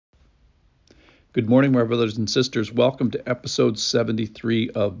Good morning, my brothers and sisters. Welcome to episode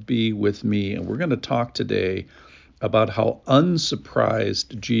 73 of Be With Me. And we're going to talk today about how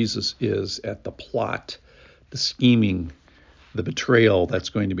unsurprised Jesus is at the plot, the scheming, the betrayal that's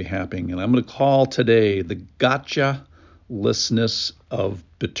going to be happening. And I'm going to call today the gotcha-lessness of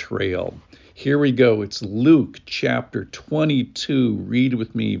betrayal. Here we go. It's Luke chapter 22. Read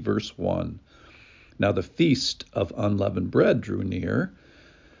with me verse 1. Now the feast of unleavened bread drew near,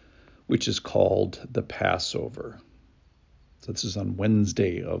 which is called the Passover. So this is on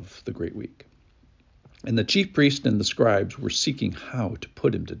Wednesday of the Great Week. And the chief priests and the scribes were seeking how to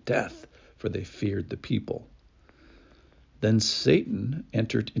put him to death, for they feared the people. Then Satan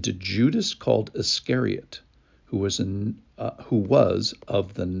entered into Judas called Iscariot, who was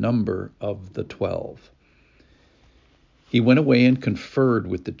of the number of the 12. He went away and conferred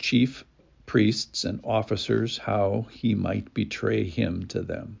with the chief priests and officers how he might betray him to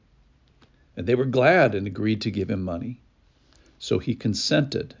them. And they were glad and agreed to give him money. So he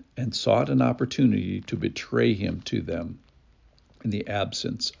consented and sought an opportunity to betray him to them in the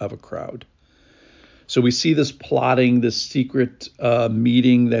absence of a crowd. So we see this plotting, this secret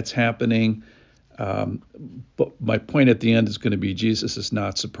meeting that's happening. But my point at the end is going to be Jesus is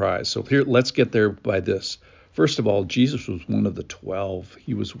not surprised. So here, let's get there by this. First of all, Jesus was one of the 12.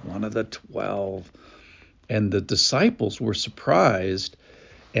 He was one of the 12. And the disciples were surprised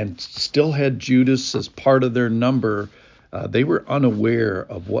and still had Judas as part of their number. They were unaware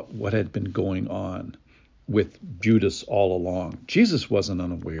of what had been going on with Judas all along. Jesus wasn't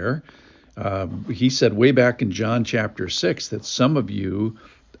unaware. He said way back in John chapter 6 that some of you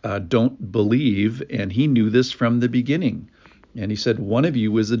don't believe, and he knew this from the beginning. And he said, one of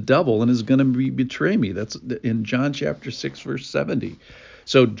you is a devil and is going to betray me. That's in John chapter 6, verse 70.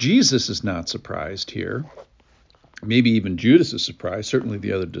 So Jesus is not surprised here. Maybe even Judas is surprised. Certainly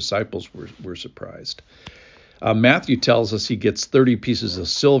the other disciples were surprised. Matthew tells us he gets 30 pieces of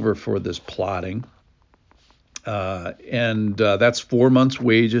silver for this plotting. And that's 4 months'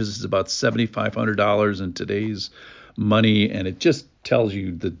 wages. It's about $7,500 in today's money. And it just tells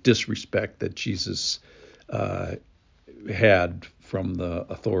you the disrespect that Jesus had from the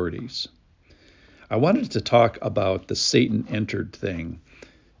authorities. I wanted to talk about the Satan entered thing.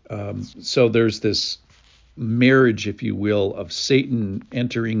 So there's this marriage, if you will, of Satan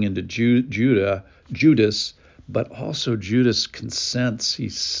entering into Judas, but also Judas consents.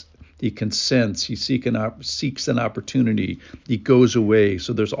 He consents. He seeks an opportunity. He goes away.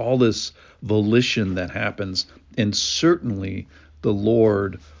 So there's all this volition that happens, and certainly the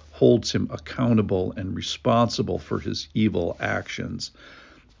Lord holds him accountable and responsible for his evil actions.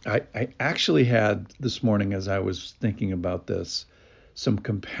 I actually had this morning, as I was thinking about this, some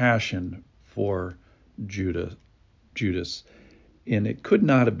compassion for Judas, and it could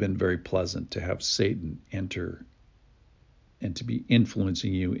not have been very pleasant to have Satan enter and to be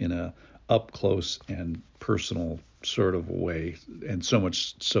influencing you in a up close and personal sort of way, and so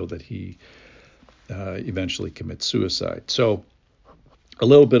much so that he eventually commits suicide. So a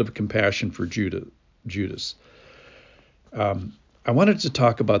little bit of compassion for Judas. I wanted to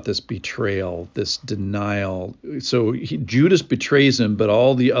talk about this betrayal, this denial. So Judas betrays him, but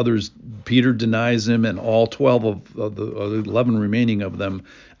all the others, Peter denies him, and all 12 of the 11 remaining of them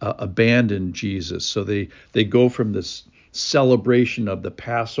abandon Jesus. So they go from this celebration of the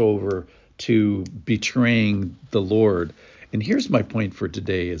Passover to betraying the Lord. And here's my point for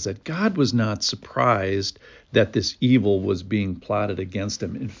today, is that God was not surprised that this evil was being plotted against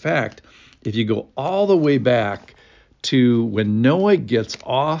him. In fact, if you go all the way back to when Noah gets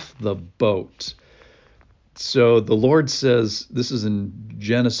off the boat. So the Lord says, this is in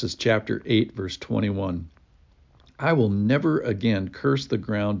Genesis chapter 8, verse 21, I will never again curse the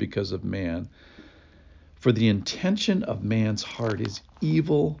ground because of man, for the intention of man's heart is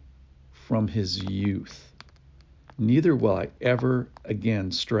evil from his youth. Neither will I ever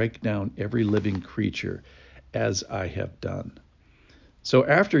again strike down every living creature as I have done. So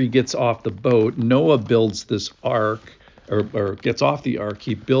after he gets off the boat, Noah builds this ark, or gets off the ark.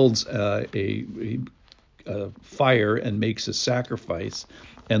 He builds a fire and makes a sacrifice,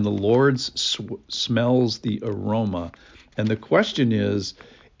 and the Lord smells the aroma. And the question is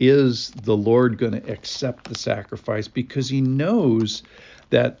the Lord going to accept the sacrifice? Because he knows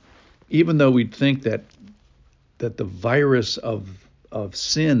that even though we'd think that the virus of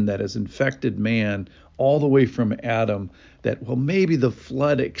sin that has infected man all the way from Adam, that, well, maybe the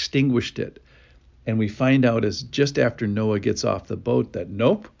flood extinguished it. And we find out as just after Noah gets off the boat that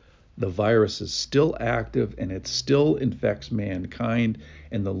nope, the virus is still active and it still infects mankind.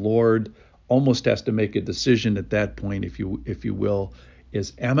 And the Lord almost has to make a decision at that point, if you will,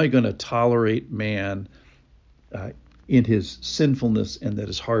 is, am I going to tolerate man in his sinfulness and that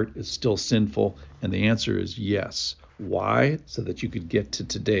his heart is still sinful? And the answer is yes. Why? So that you could get to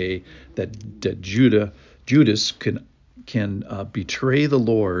today, that Judas can betray the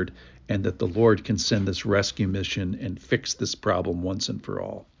Lord, and that the Lord can send this rescue mission and fix this problem once and for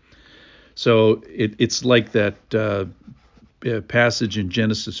all. So it's like that passage in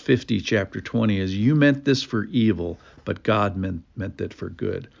Genesis 50, chapter 20, is, you meant this for evil, but God meant that for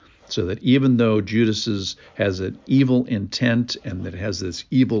good. So that even though Judas has an evil intent and that has this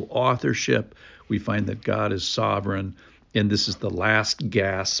evil authorship, we find that God is sovereign, and this is the last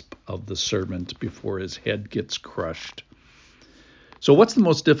gasp of the servant before his head gets crushed. So what's the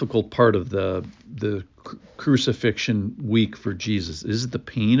most difficult part of the crucifixion week for Jesus? Is it the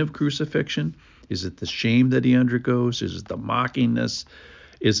pain of crucifixion? Is it the shame that he undergoes? Is it the mockingness?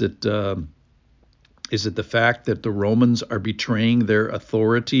 Is it the fact that the Romans are betraying their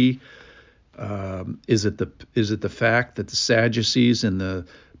authority? Is it the fact that the Sadducees and the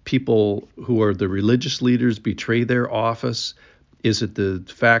people who are the religious leaders betray their office? Is it the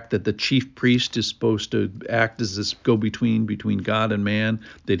fact that the chief priest is supposed to act as this go-between between God and man,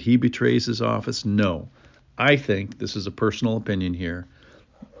 that he betrays his office? No. I think, this is a personal opinion here,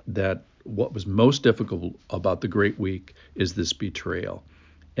 that what was most difficult about the Great Week is this betrayal.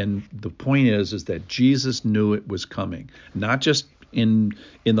 And the point is that Jesus knew it was coming, not just in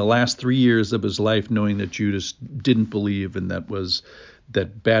the last 3 years of his life, knowing that Judas didn't believe and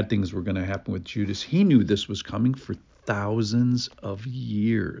that bad things were going to happen with Judas. He knew this was coming for thousands of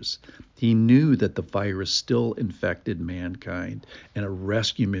years. He knew that the virus still infected mankind and a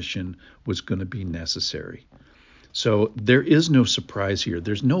rescue mission was going to be necessary. So there is no surprise here.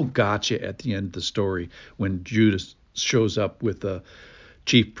 There's no gotcha at the end of the story when Judas shows up with the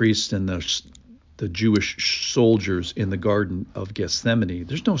chief priests and the Jewish soldiers in the Garden of Gethsemane.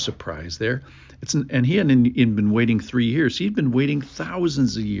 There's no surprise there. And he hadn't even been waiting 3 years. He'd been waiting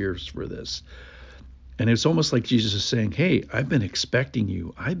thousands of years for this. And it's almost like Jesus is saying, hey, I've been expecting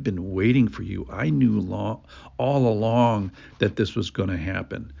you. I've been waiting for you. I knew all along that this was going to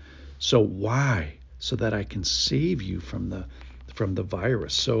happen. So why? So that I can save you from the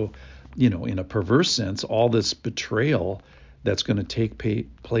virus. So, in a perverse sense, all this betrayal that's going to take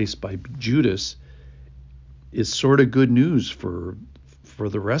place by Judas is sort of good news for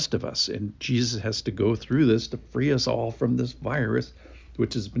the rest of us. And Jesus has to go through this to free us all from this virus,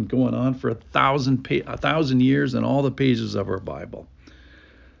 which has been going on for 1,000 years in all the pages of our Bible.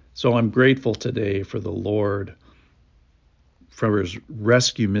 So I'm grateful today for the Lord, for his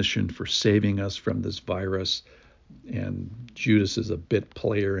rescue mission, for saving us from this virus. And Judas is a bit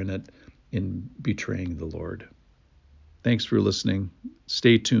player in it, in betraying the Lord. Thanks for listening.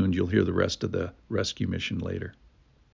 Stay tuned. You'll hear the rest of the rescue mission later.